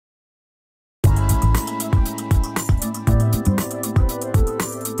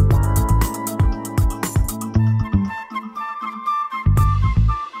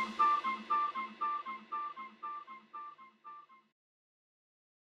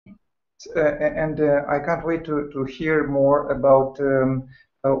I can't wait to hear more about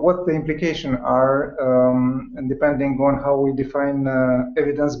what the implications are, and depending on how we define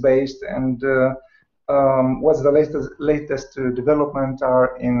evidence-based and what's the latest development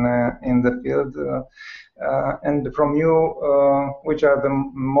are in the field. And from you, which are the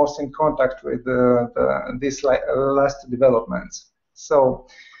most in contact with these last developments. So,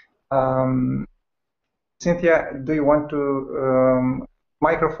 Cynthia, do you want to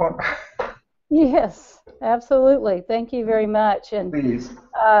microphone? Yes, absolutely. Thank you very much. And please.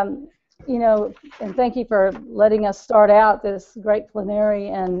 You know, and thank you for letting us start out this great plenary.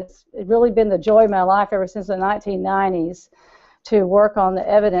 And it's really been the joy of my life ever since the 1990s to work on the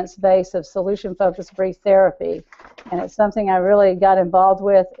evidence base of solution-focused brief therapy. And it's something I really got involved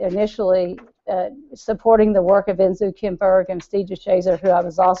with initially, supporting the work of Enzo Kimberg and Steve DeShazer, who I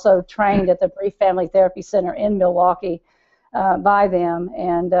was also trained at the Brief Family Therapy Center in Milwaukee by them.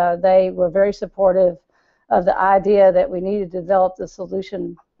 And they were very supportive of the idea that we needed to develop the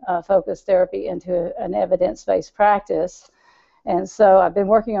solution-focused therapy into an evidence-based practice. And so I've been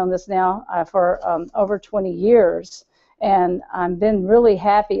working on this now for over 20 years. And I've been really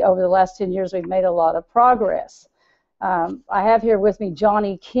happy over the last 10 years. We've made a lot of progress. I have here with me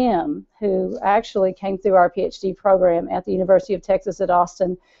Johnny Kim, who actually came through our PhD program at the University of Texas at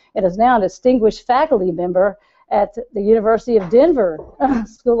Austin and is now a distinguished faculty member at the University of Denver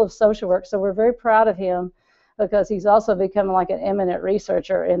School of Social Work. So we're very proud of him because he's also become like an eminent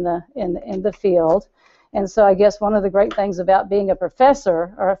researcher in the field. And so I guess one of the great things about being a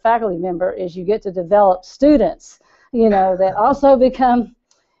professor or a faculty member is you get to develop students, you know, that also become,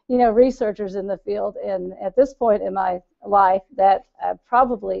 you know, researchers in the field. And at this point in my life, that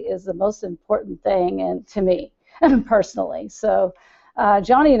probably is the most important thing to me personally. So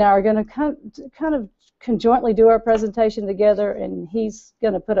Johnny and I are going to kind of conjointly do our presentation together, and he's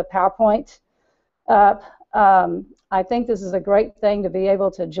going to put a PowerPoint up. I think this is a great thing to be able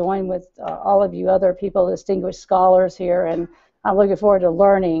to join with all of you other people, distinguished scholars here, and I'm looking forward to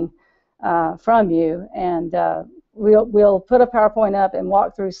learning from you. And we'll put a PowerPoint up and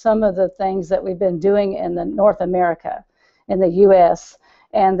walk through some of the things that we've been doing in North America, in the U.S.,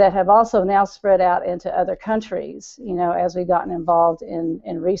 and that have also now spread out into other countries, you know, as we've gotten involved in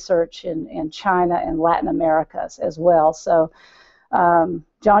research in China and Latin America as well. So,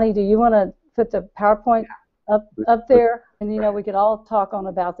 Johnny, do you want to put the PowerPoint up there? And, you know, we could all talk on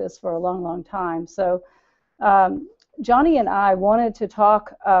about this for a long, long time. So, Johnny and I wanted to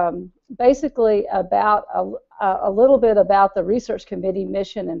talk basically about a little bit about the research committee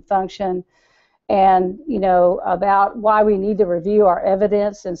mission and function, and, you know, about why we need to review our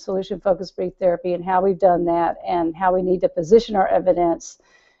evidence in solution-focused brief therapy and how we've done that, and how we need to position our evidence,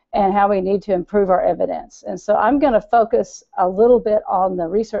 and how we need to improve our evidence. And so I'm going to focus a little bit on the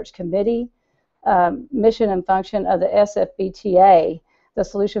research committee mission and function of the SFBT-CAC, the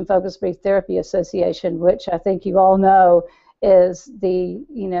Solution-Focused Brief Therapy Association, which I think you all know is the,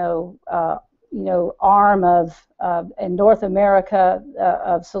 arm of in North America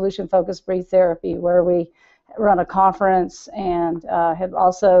of solution-focused brief therapy, where we run a conference and have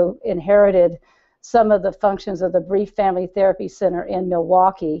also inherited some of the functions of the Brief Family Therapy Center in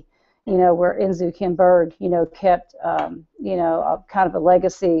Milwaukee, you know, where Enzo Kimberg, you know, kept, kind of a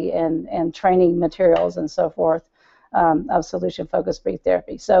legacy and training materials and so forth of solution-focused brief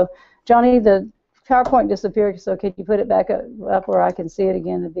therapy. So, Johnny, the PowerPoint disappeared, so could you put it back up where I can see it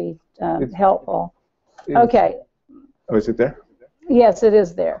again to be helpful? Okay. Oh, is it there? Yes, it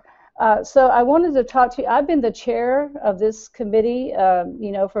is there. So I wanted to talk to you. I've been the chair of this committee,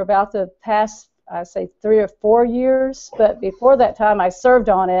 for about the past, I say, 3 or 4 years. But before that time, I served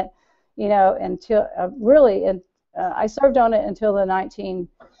on it, until I served on it until the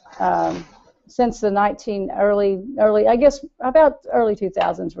since the early, I guess about early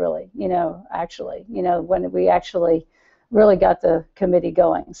 2000s, really, actually, when we actually really got the committee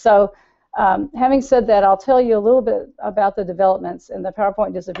going. So having said that, I'll tell you a little bit about the developments, and the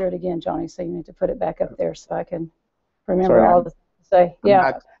PowerPoint disappeared again, Johnny, so you need to put it back up there so I can remember all the things to say.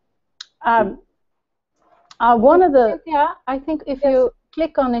 Yeah. One of the... Yeah, I think if you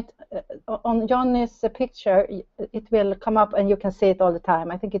click on it, on Johnny's picture, it will come up and you can see it all the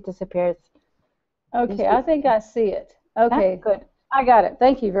time. I think it disappears. Okay, I think I see it. Okay, good. I got it.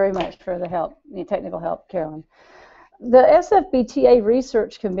 Thank you very much for the help, the technical help, Carolyn. The SFBT-CAC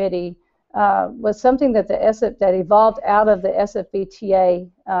Research Committee was something that that evolved out of the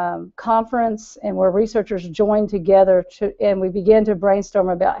SFBT-CAC conference, and where researchers joined together and we began to brainstorm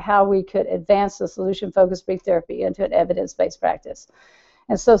about how we could advance the solution-focused brief therapy into an evidence-based practice.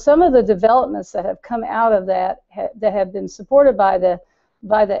 And so some of the developments that have come out of that that have been supported by the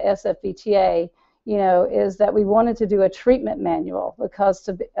by the SFBTA, you know, is that we wanted to do a treatment manual, because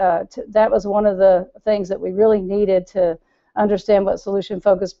that was one of the things that we really needed to understand what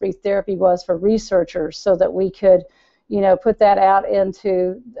solution-focused brief therapy was for researchers, so that we could, you know, put that out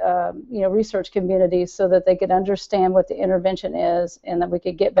into, you know, research communities, so that they could understand what the intervention is, and that we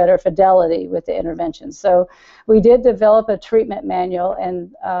could get better fidelity with the intervention. So we did develop a treatment manual,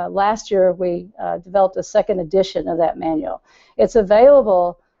 and last year we developed a second edition of that manual. It's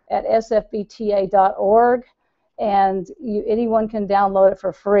available at sfbta.org, and anyone can download it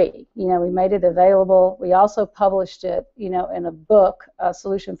for free. You know, we made it available. We also published it, you know, in a book,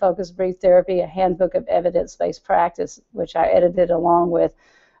 Solution-Focused Brief Therapy, a Handbook of Evidence-Based Practice, which I edited along with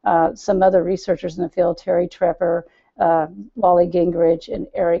some other researchers in the field, Terry Trepper, Wally Gingrich, and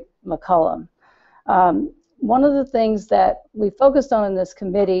Eric McCullum. One of the things that we focused on in this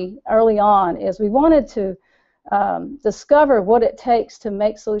committee early on is we wanted to discover what it takes to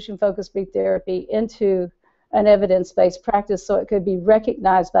make solution-focused brief therapy into an evidence-based practice, so it could be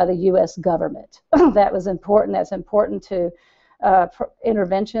recognized by the U.S. government. That was important. That's important to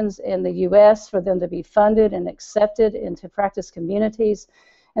interventions in the U.S. for them to be funded and accepted into practice communities.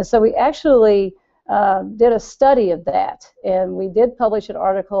 And so we actually did a study of that, and we did publish an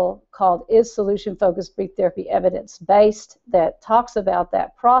article called "Is Solution-Focused Brief Therapy Evidence-Based?" that talks about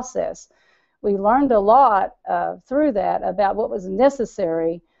that process. We learned a lot through that about what was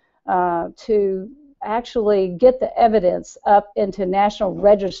necessary to actually get the evidence up into national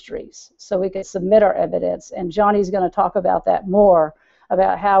registries so we could submit our evidence. And Johnny's going to talk about that more,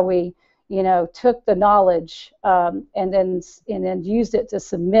 about how we, you know, took the knowledge and then used it to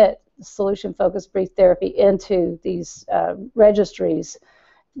submit solution-focused brief therapy into these registries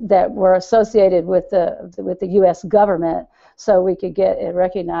that were associated with the U.S. government, so we could get it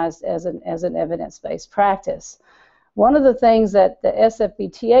recognized as an evidence-based practice. One of the things that the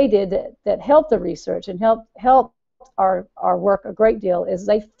SFBTA did that helped the research and helped our work a great deal is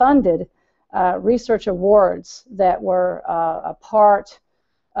they funded research awards that were a part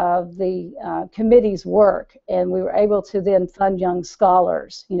of the committee's work, and we were able to then fund young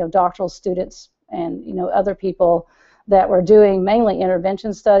scholars, you know, doctoral students and, you know, other people that were doing mainly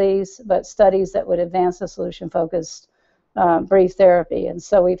intervention studies, but studies that would advance the solution-focused brief therapy. And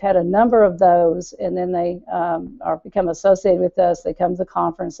so we've had a number of those, and then they become associated with us. They come to the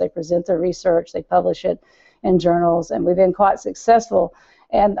conference, they present their research, they publish it in journals, and we've been quite successful.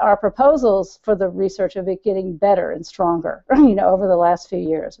 And our proposals for the research have been getting better and stronger, you know, over the last few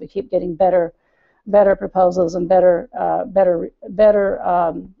years. We keep getting better proposals and better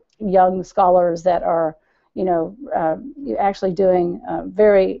young scholars that are, you know, actually doing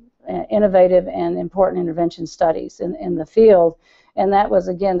very innovative and important intervention studies in the field. And that was,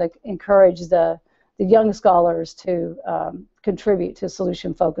 again, to encourage the young scholars to contribute to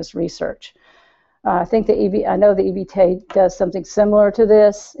solution-focused research. I think I know the EBTA does something similar to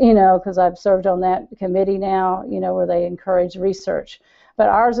this, you know, because I've served on that committee now, you know, where they encourage research. But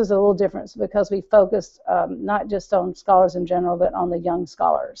ours is a little different because we focused not just on scholars in general, but on the young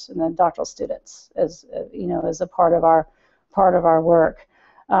scholars and the doctoral students, as you know, as a part of our work.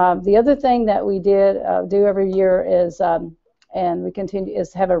 The other thing that we do every year is, and we continue,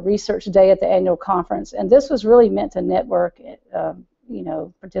 is have a research day at the annual conference. And this was really meant to network, you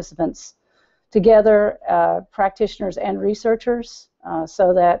know, participants together, practitioners and researchers,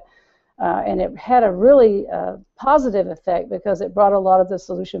 so that, and it had a really positive effect because it brought a lot of the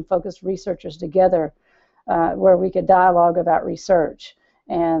solution-focused researchers together where we could dialogue about research.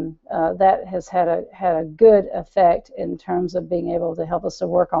 And that has had a good effect in terms of being able to help us to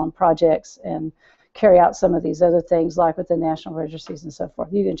work on projects and carry out some of these other things, like with the national registries and so forth.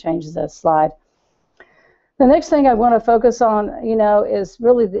 You can change the slide. The next thing I want to focus on, you know, is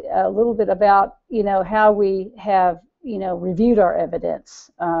really a little bit about, you know, how we have, you know, reviewed our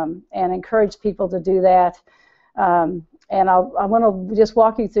evidence and encourage people to do that. And I want to just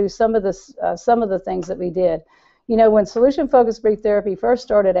walk you through some of the things that we did. You know, when solution-focused brief therapy first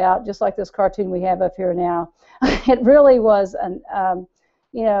started out, just like this cartoon we have up here now, it really was,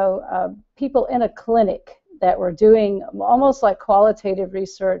 you know, people in a clinic that were doing almost like qualitative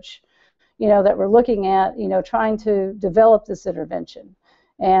research, you know, that were looking at, you know, trying to develop this intervention.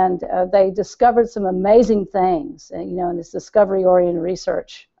 And they discovered some amazing things, you know, in this discovery-oriented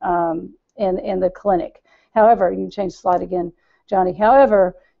research in the clinic. However, you can change the slide again, Johnny.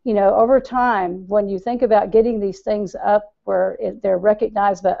 However, you know, over time, when you think about getting these things up where they're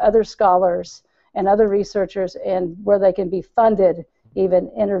recognized by other scholars and other researchers and where they can be funded, even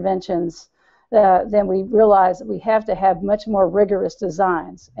interventions, then we realize that we have to have much more rigorous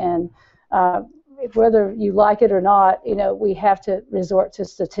designs. And whether you like it or not, we have to resort to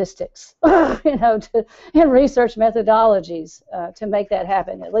statistics, and research methodologies to make that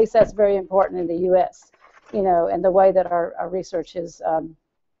happen. At least that's very important in the U.S., and the way that our research is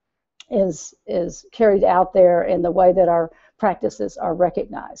carried out there, and the way that our practices are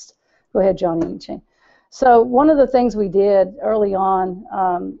recognized. Go ahead, Johnny. So one of the things we did early on,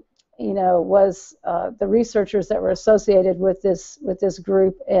 was the researchers that were associated with this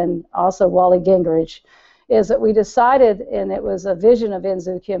group, and also Wally Gingrich, is that we decided, and it was a vision of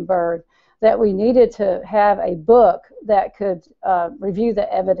Enzu Kim Bird, that we needed to have a book that could review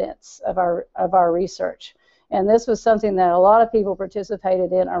the evidence of our research. And this was something that a lot of people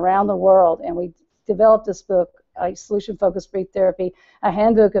participated in around the world, and we developed this book, a Solution-Focused Brief Therapy, a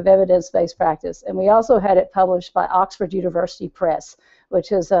handbook of evidence-based practice. And we also had it published by Oxford University Press,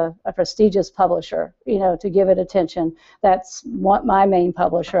 which is a prestigious publisher, to give it attention. That's my main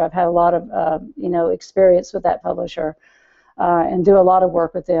publisher. I've had a lot of, experience with that publisher and do a lot of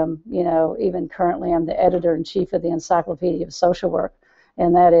work with them. Even currently I'm the editor-in-chief of the Encyclopedia of Social Work,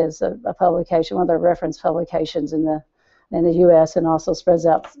 and that is a publication, one of their reference publications in the U.S. and also spreads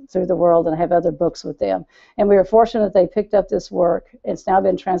out through the world, and I have other books with them. And we were fortunate they picked up this work. It's now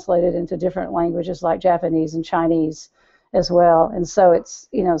been translated into different languages like Japanese and Chinese as well. And so it's,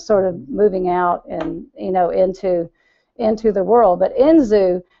 sort of moving out and, into the world. But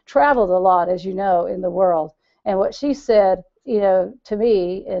Enzu traveled a lot, as you know, in the world. And what she said, to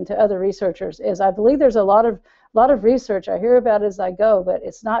me and to other researchers is, I believe there's a lot of research I hear about as I go, but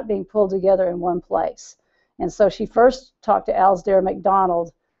it's not being pulled together in one place. And so she first talked to Alasdair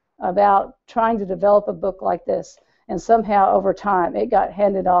MacDonald about trying to develop a book like this, and somehow over time it got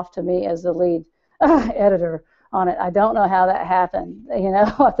handed off to me as the lead editor on it. I don't know how that happened.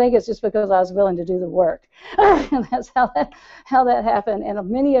 I think it's just because I was willing to do the work. And that's how that happened. And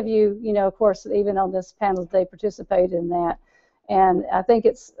many of you, of course, even on this panel, they participated in that. And I think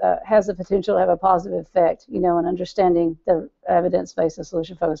it's has the potential to have a positive effect, in understanding the evidence-based and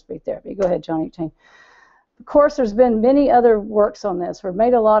solution-focused brief therapy. Go ahead, Johnny. Of course, there's been many other works on this. We've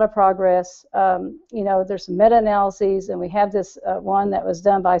made a lot of progress. There's some meta-analyses, and we have this one that was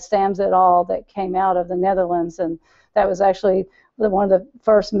done by Stams et al. That came out of the Netherlands, and that was actually one of the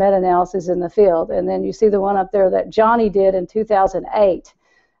first meta-analyses in the field. And then you see the one up there that Johnny did in 2008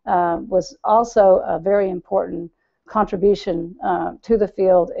 was also a very important contribution to the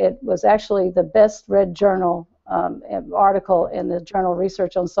field. It was actually the best read journal article in the journal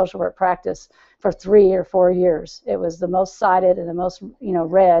Research on Social Work Practice for 3 or 4 years. It was the most cited and the most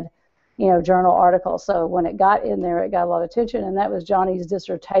read journal article. So when it got in there, it got a lot of attention, and that was Johnny's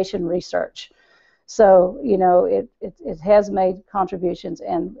dissertation research. So it has made contributions,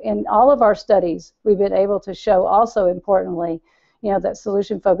 and in all of our studies we've been able to show also importantly that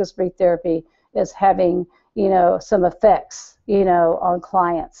solution-focused brief therapy is having some effects on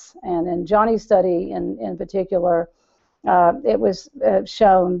clients. And in Johnny's study in particular, it was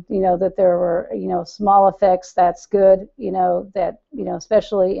shown that there were small effects. That's good, that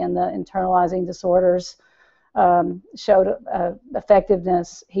especially in the internalizing disorders showed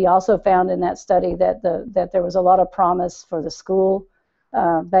effectiveness. He also found in that study that there was a lot of promise for the school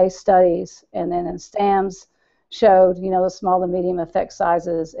based studies. And then in STAMS showed the small to medium effect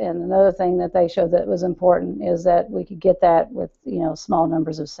sizes. And another thing that they showed that was important is that we could get that with small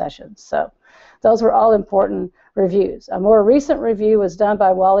numbers of sessions. So those were all important reviews. A more recent review was done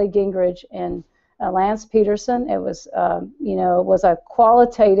by Wally Gingrich and Lance Peterson. It was was a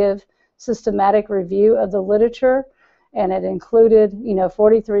qualitative systematic review of the literature, and it included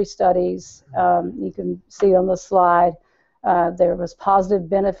 43 studies. You can see on the slide there was positive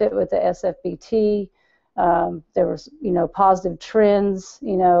benefit with the SFBT. There was, positive trends,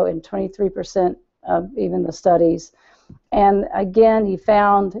 in 23% of even the studies. And again, he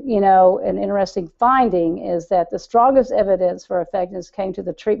found, an interesting finding is that the strongest evidence for effectiveness came to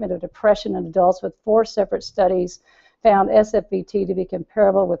the treatment of depression in adults, with 4 separate studies found SFBT to be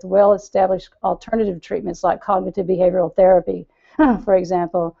comparable with well-established alternative treatments like cognitive behavioral therapy, for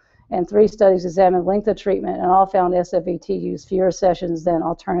example. And 3 studies examined length of treatment, and all found SFBT used fewer sessions than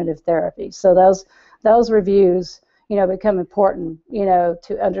alternative therapy. So those reviews, become important,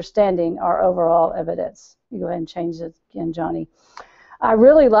 to understanding our overall evidence. You go ahead and change it again, Johnny. I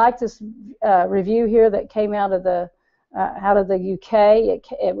really like this review here that came out of the UK.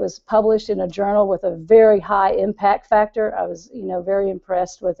 It was published in a journal with a very high impact factor. I was, very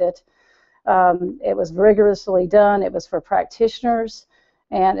impressed with it. It was rigorously done. It was for practitioners.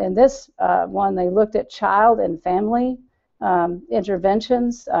 And in this one, they looked at child and family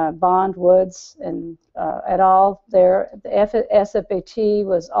interventions, Bond, Woods, and et al. There, the SFBT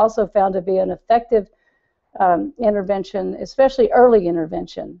was also found to be an effective intervention, especially early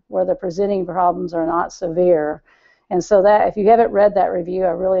intervention, where the presenting problems are not severe. And so that, if you haven't read that review,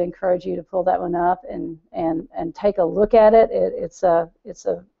 I really encourage you to pull that one up and take a look at it. It's a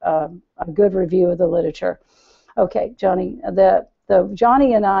good review of the literature. Okay, Johnny,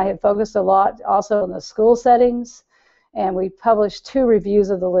 Johnny and I have focused a lot also on the school settings, and we published 2 reviews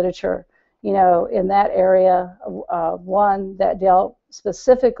of the literature, you know, in that area. One that dealt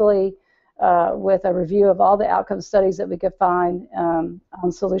specifically with a review of all the outcome studies that we could find on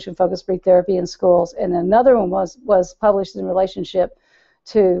solution-focused brief therapy in schools, and another one was published in relationship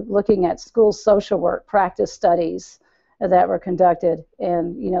to looking at school social work practice studies that were conducted,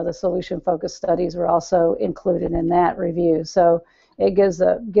 and you know, the solution-focused studies were also included in that review. So it gives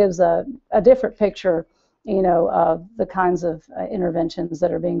a different picture, you know, of the kinds of interventions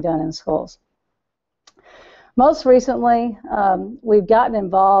that are being done in schools. Most recently, we've gotten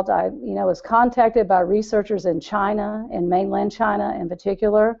involved. I, you know, was contacted by researchers in China, in mainland China in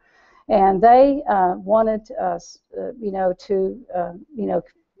particular, and they wanted us, you know, to, you know,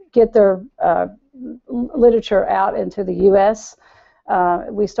 get their literature out into the U.S.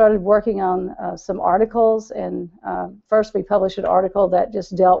 We started working on some articles, and first we published an article that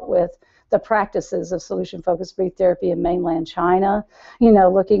just dealt with the practices of solution-focused brief therapy in mainland China, you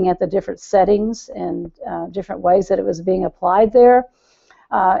know, looking at the different settings and different ways that it was being applied there.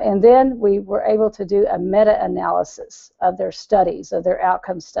 And then we were able to do a meta-analysis of their studies, of their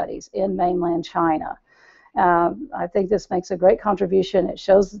outcome studies in mainland China. I think this makes a great contribution. It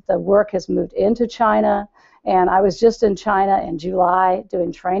shows that the work has moved into China, and I was just in China in July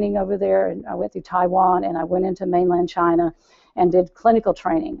doing training over there, and I went through Taiwan, and I went into mainland China and did clinical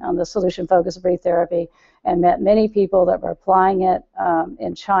training on the solution-focused brief therapy, and met many people that were applying it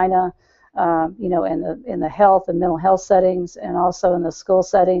in China, you know, in the health and mental health settings, and also in the school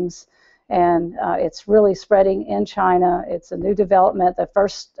settings. And it's really spreading in China. It's a new development. The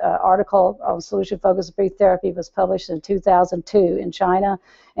first article on solution-focused brief therapy was published in 2002 in China,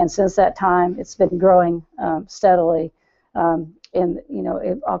 and since that time, it's been growing steadily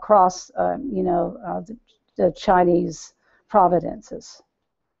across the Chinese provinces.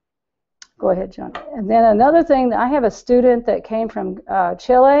 Go ahead, John. And then another thing, I have a student that came from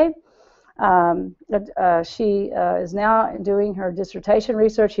Chile. She is now doing her dissertation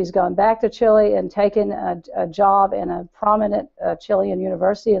research. She's gone back to Chile and taken a job in a prominent Chilean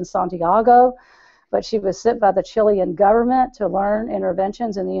university in Santiago, but she was sent by the Chilean government to learn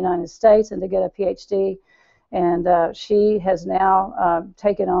interventions in the United States and to get a PhD. And she has now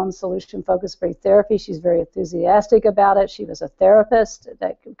taken on solution-focused brief therapy. She's very enthusiastic about it. She was a therapist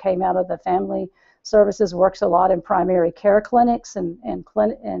that came out of the family services, works a lot in primary care clinics in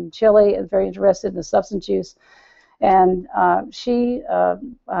Chile, and very interested in the substance use. And she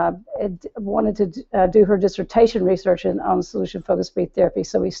wanted to do her dissertation research on solution-focused brief therapy.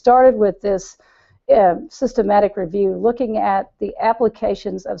 So we started with this systematic review looking at the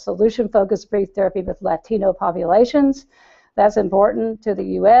applications of solution-focused brief therapy with Latino populations. That's important to the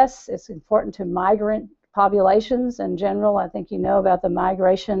U.S. It's important to migrant populations in general. I think you know about the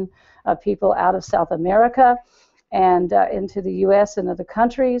migration of people out of South America and into the U.S. and other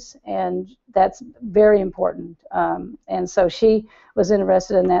countries, and that's very important. And so she was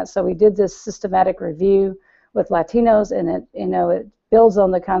interested in that. So we did this systematic review with Latinos, and it builds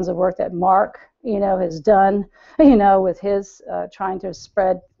on the kinds of work that Mark has done, with his trying to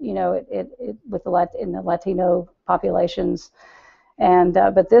spread, with in the Latino populations, and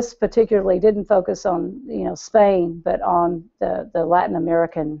but this particularly didn't focus on, Spain, but on the Latin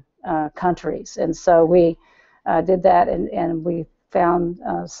American countries, and so we did that, and we found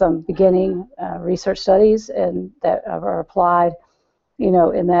some beginning research studies and that are applied,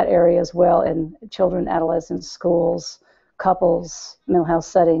 in that area as well, in children, adolescents, schools, couples, mental health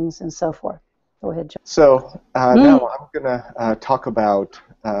settings, and so forth. Go ahead, John. So now I'm going to talk about,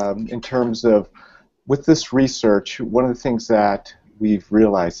 in terms of, with this research, one of the things that we've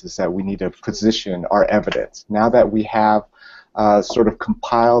realized is that we need to position our evidence. Now that we have sort of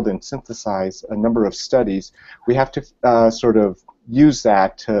compiled and synthesized a number of studies, we have to sort of use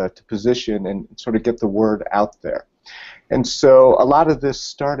that to position and sort of get the word out there. And so a lot of this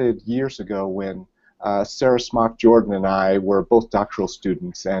started years ago when Sarah Smock Jordan and I were both doctoral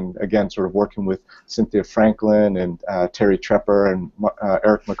students, and again sort of working with Cynthia Franklin and Terry Trepper and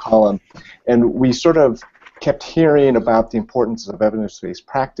Eric McCollum, and we sort of kept hearing about the importance of evidence-based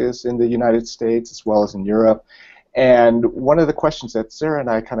practice in the United States as well as in Europe, And one of the questions that Sarah and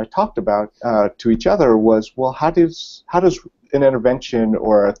I kind of talked about to each other was, well, how does an intervention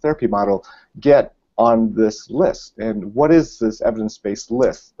or a therapy model get on this list, and what is this evidence-based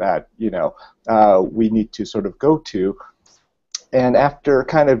list that we need to sort of go to? And after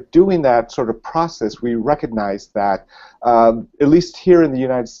kind of doing that sort of process, we recognized that, at least here in the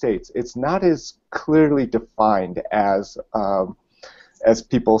United States, it's not as clearly defined as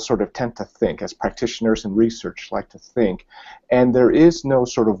people sort of tend to think, as practitioners and research like to think. And there is no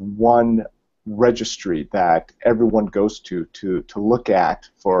sort of one registry that everyone goes to look at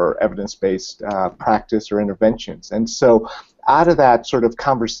for evidence-based practice or interventions. And so out of that sort of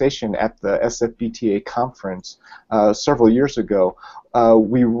conversation at the SFBT-CAC conference several years ago,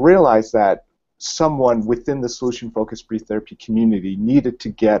 we realized that someone within the solution-focused brief therapy community needed to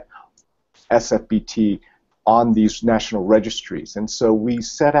get SFBT on these national registries. And so we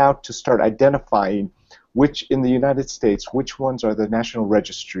set out to start identifying which, in the United States, which ones are the national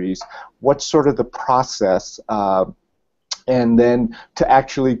registries, what's sort of the process, and then to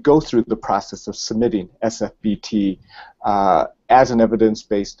actually go through the process of submitting SFBT as an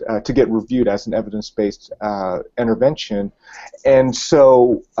evidence-based, to get reviewed as an evidence-based intervention. And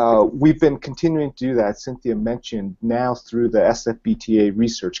so we've been continuing to do that, Cynthia mentioned, now through the SFBTA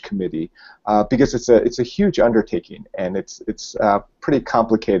Research Committee, because it's a huge undertaking, and it's pretty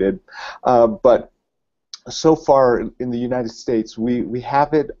complicated, but so far in the United States, we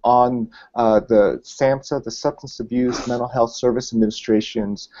have it on the SAMHSA, the Substance Abuse Mental Health Service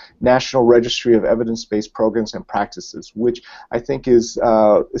Administration's National Registry of Evidence-Based Programs and Practices, which I think is,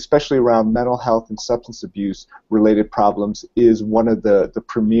 especially around mental health and substance abuse related problems, is one of the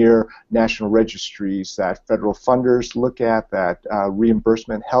premier national registries that federal funders look at, that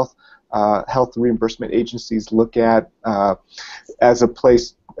reimbursement health reimbursement agencies look at as a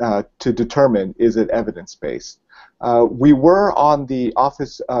place to determine, is it evidence-based. We were on the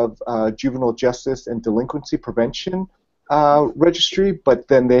Office of Juvenile Justice and Delinquency Prevention registry, but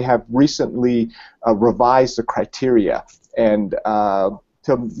then they have recently revised the criteria and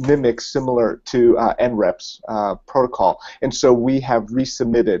to mimic similar to NREP's protocol. And so we have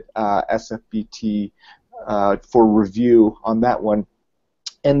resubmitted SFBT for review on that one.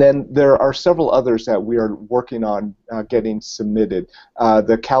 And then there are several others that we are working on getting submitted.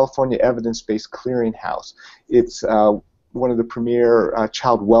 The California Evidence-Based Clearinghouse. It's one of the premier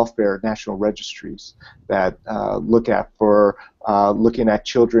child welfare national registries that look looking at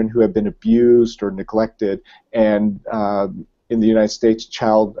children who have been abused or neglected, and in the United States,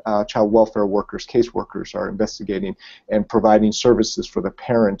 child welfare workers, caseworkers, are investigating and providing services for the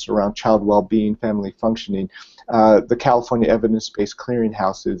parents around child well-being, family functioning. The California Evidence-Based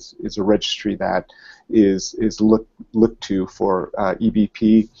Clearinghouse is a registry that is looked to for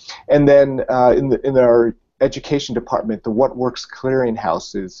EBP. And then in our education department, the What Works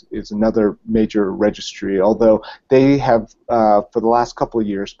Clearinghouse is another major registry, although they have, for the last couple of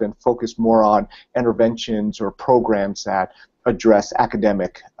years, been focused more on interventions or programs that address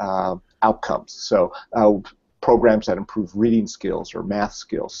academic outcomes. So programs that improve reading skills or math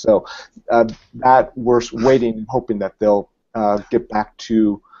skills. So that we're waiting and hoping that they'll get back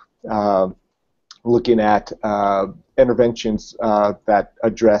to looking at interventions that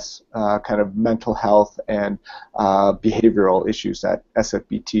address kind of mental health and behavioral issues that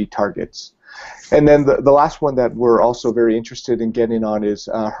SFBT targets. And then the last one that we're also very interested in getting on is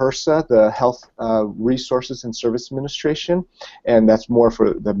HRSA, the Health Resources and Service Administration, and that's more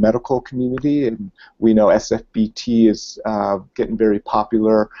for the medical community. And we know SFBT is getting very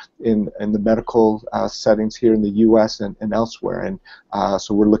popular in the medical settings here in the U.S. and elsewhere, and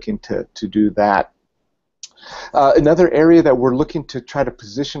so we're looking to do that. Another area that we're looking to try to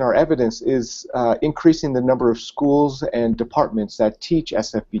position our evidence is increasing the number of schools and departments that teach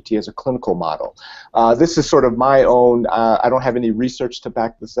SFBT as a clinical model. This is sort of my own, I don't have any research to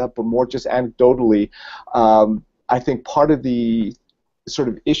back this up, but more just anecdotally, I think part of the sort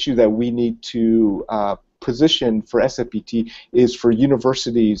of issue that we need to position for SFBT is for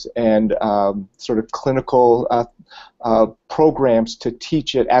universities and sort of clinical programs to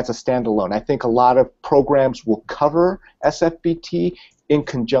teach it as a standalone. I think a lot of programs will cover SFBT in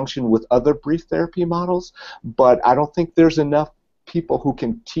conjunction with other brief therapy models, but I don't think there's enough people who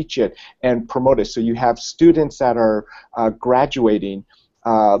can teach it and promote it. So you have students that are graduating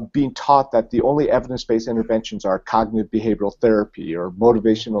being taught that the only evidence-based interventions are cognitive behavioral therapy or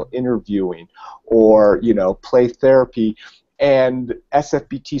motivational interviewing or, you know, play therapy, and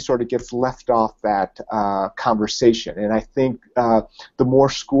SFBT sort of gets left off that conversation. And I think the more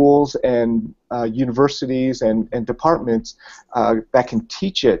schools and universities and departments that can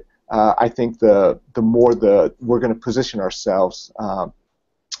teach it I think the more we're going to position ourselves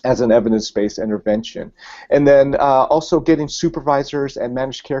as an evidence-based intervention. And then also getting supervisors and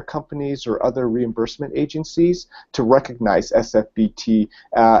managed care companies or other reimbursement agencies to recognize SFBT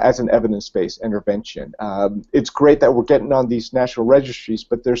as an evidence-based intervention. It's great that we're getting on these national registries,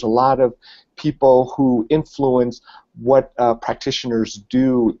 but there's a lot of people who influence what practitioners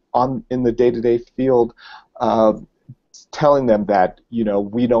do in the day-to-day field, telling them that, you know,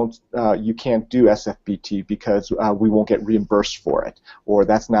 you can't do SFBT because we won't get reimbursed for it, or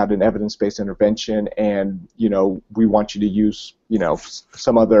that's not an evidence-based intervention, and, you know, we want you to use, you know,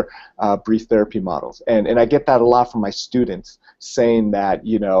 some other brief therapy models. And I get that a lot from my students, saying that,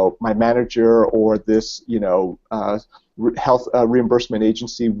 you know, my manager or this, you know, health reimbursement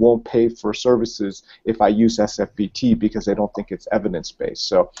agency won't pay for services if I use SFBT because they don't think it's evidence-based.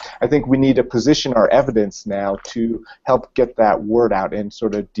 So I think we need to position our evidence now to help get that word out and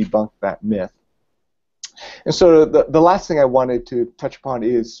sort of debunk that myth. And so the last thing I wanted to touch upon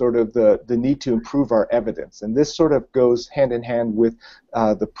is sort of the need to improve our evidence. And this sort of goes hand in hand with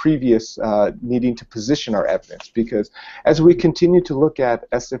the previous needing to position our evidence, because as we continue to look at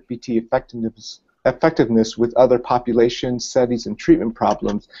SFBT effectiveness with other populations, settings, and treatment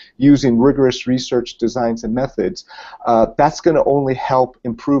problems using rigorous research designs and methods, that's going to only help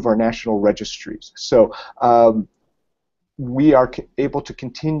improve our national registries. So we are able to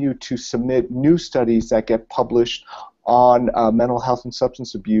continue to submit new studies that get published on mental health and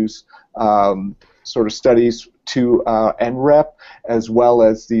substance abuse sort of studies to NREP, as well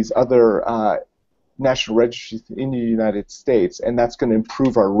as these other national registries in the United States, and that's going to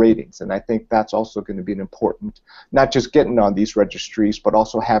improve our ratings. And I think that's also going to be an important, not just getting on these registries, but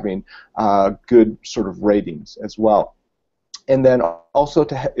also having good sort of ratings as well. And then also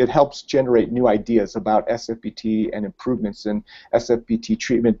it helps generate new ideas about SFBT and improvements in SFBT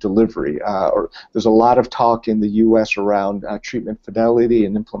treatment delivery. There's a lot of talk in the U.S. around treatment fidelity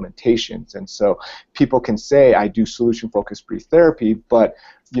and implementations, and so people can say, I do solution-focused brief therapy, but,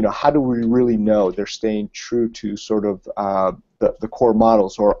 you know, how do we really know they're staying true to sort of the core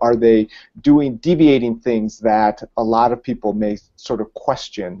models, or are they deviating things that a lot of people may sort of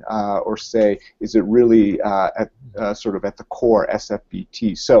question or say, is it really sort of at the core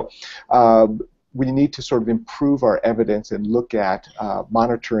SFBT? So we need to sort of improve our evidence and look at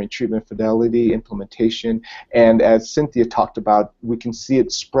monitoring treatment fidelity, implementation, and as Cynthia talked about, we can see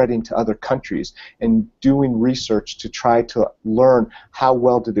it spreading to other countries, and doing research to try to learn how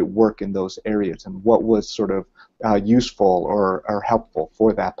well did it work in those areas and what was sort of useful or helpful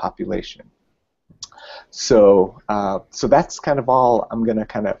for that population. So so that's kind of all. I'm going to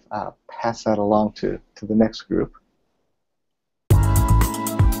kind of pass that along to the next group.